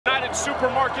Bearcats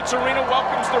Supermarkets Arena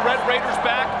welcomes the Red Raiders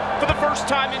back for the first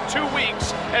time in 2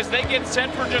 weeks as they get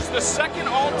set for just the second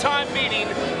all-time meeting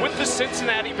with the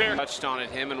Cincinnati Bearcats. Touched on it,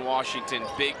 him and Washington,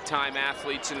 big-time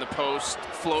athletes in the post.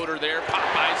 Floater there,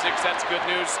 Pop Isaacs, that's good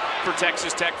news for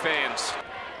Texas Tech fans.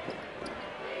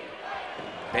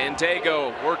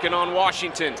 Bandego working on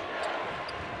Washington.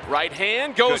 Right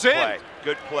hand goes in. Good play.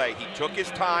 Good play. He took his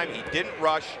time. He didn't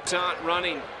rush. Not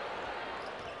running.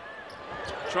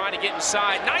 Trying to get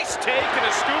inside. Nice take and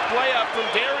a scoop layup from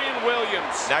Darian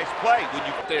Williams. Nice play. When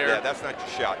you there. Yeah, that's not your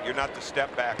shot. You're not the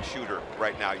step back shooter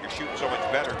right now. You're shooting so much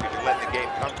better because you're letting the game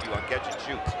come to you on catch and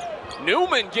shoots.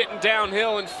 Newman getting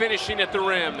downhill and finishing at the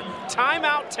rim.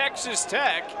 Timeout Texas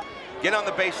Tech. Get on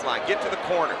the baseline. Get to the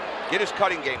corner. Get his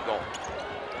cutting game going.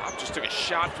 Just took a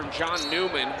shot from John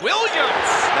Newman.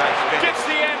 Williams gets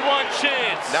the N1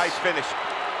 chance. Nice finish.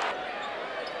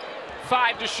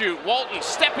 5 to shoot. Walton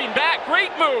stepping back.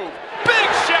 Great move. Big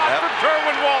shot for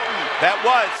Kerwin Walton. That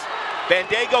was.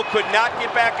 Bandego could not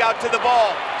get back out to the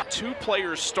ball. 2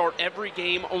 players start every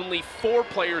game. Only 4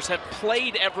 players have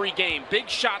played every game. Big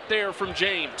shot there from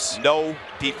James. No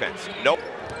defense. Nope.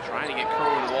 Trying to get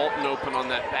Kerwin Walton open on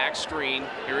that back screen.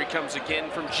 Here he comes again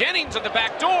from Jennings at the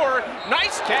back door.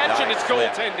 Nice catch, and it's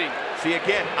goaltending. See,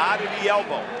 again, out of the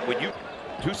elbow. When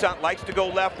Toussaint likes to go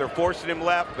left, they're forcing him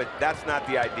left, but that's not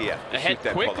the idea. Ahead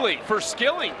quickly for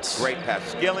Skillings. Great pass.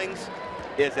 Skillings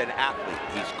is an athlete.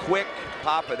 He's quick.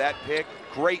 Pop of that pick.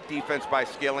 Great defense by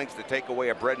Skillings to take away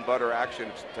a bread and butter action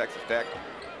to Texas Tech.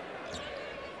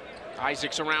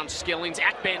 Isaacs around Skillings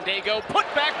at Bandego. Put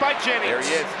back by Jennings.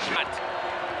 There he is.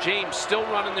 James still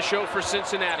running the show for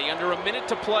Cincinnati. Under a minute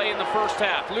to play in the first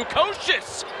half.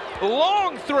 Lukosius,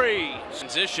 long 3.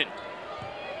 Transition.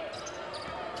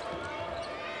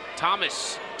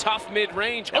 Thomas, tough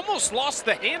mid-range. Almost lost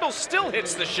the handle, still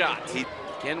hits the shot.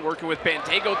 Again working with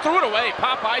Bandego, threw it away.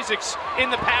 Pop Isaacs in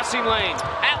the passing lane.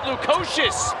 At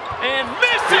Lukosius, and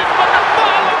misses, but the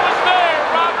follow was there.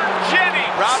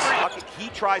 Robert Jennings. He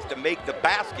tries to make the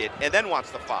basket and then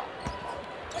wants to foul.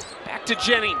 Back to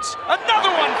Jennings. Another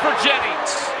one for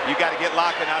Jennings. You got to get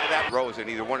Locken out of that Rose in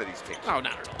either one of these teams. Oh,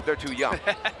 no. They're too young.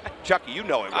 Chucky, you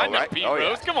know him well, I know right? Pete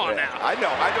Rose. Come on now. I know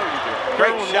you do.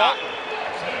 Great shot.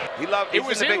 It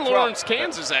was in Lawrence,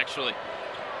 Kansas, actually.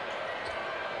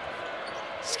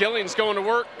 Skillings going to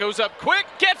work, goes up quick,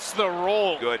 gets the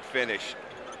roll. Good finish.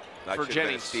 That for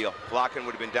Jennings. Steal. Locken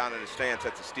would have been down in the stance.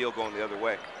 That's a steal going the other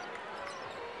way.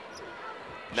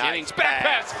 Jennings, nice back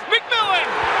pass. McMillan!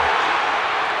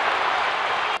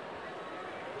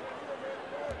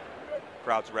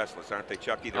 Crowd's restless, aren't they,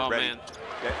 Chucky? They're ready. Man.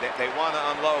 They want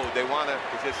to unload. They want to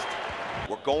just.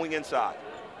 We're going inside.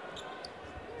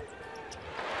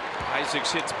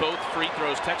 Isaacs hits both free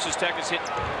throws. Texas Tech has hit.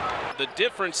 The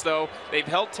difference, though, they've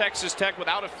held Texas Tech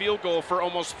without a field goal for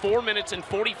almost 4 minutes and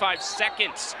 45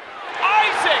 seconds.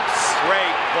 Isaacs!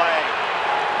 Great play.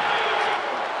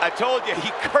 I told you,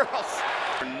 he curls.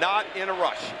 Not in a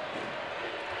rush.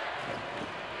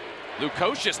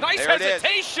 Lukosius, nice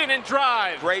hesitation and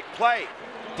drive. Great play.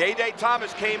 Day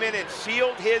Thomas came in and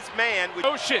sealed his man.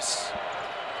 Lukosius.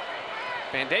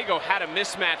 Bandego had a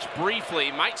mismatch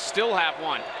briefly, might still have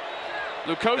one.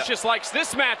 Lukosius likes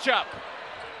this matchup.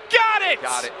 Got it!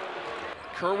 Got it.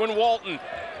 Kerwin Walton.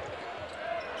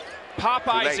 Pop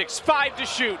Isaacs, 5 to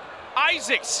shoot.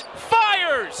 Isaacs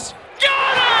fires.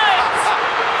 Got it!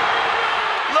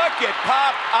 Look at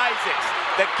Pop Isaacs.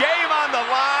 The game on the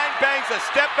line, bangs a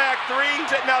step-back 3,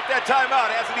 sitting out that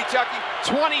timeout, hasn't he, Chucky?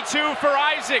 22 for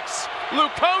Isaacs.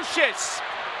 Lukosius.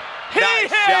 He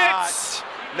hits! Shot.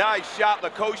 Nice shot.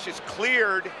 Lukosius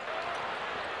cleared.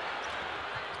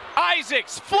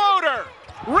 Isaacs, floater.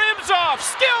 Rims off.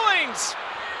 Skillings.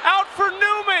 Out for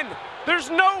Newman. There's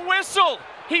no whistle.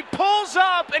 He pulls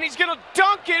up, and he's going to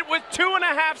dunk it with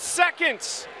 2.5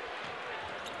 seconds.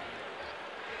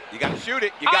 You got to shoot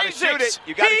it. You got to shoot it.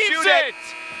 You got to shoot it.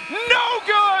 No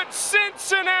good.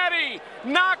 Cincinnati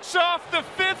knocks off the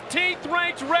 15th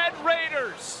ranked Red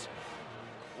Raiders.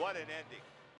 What an ending.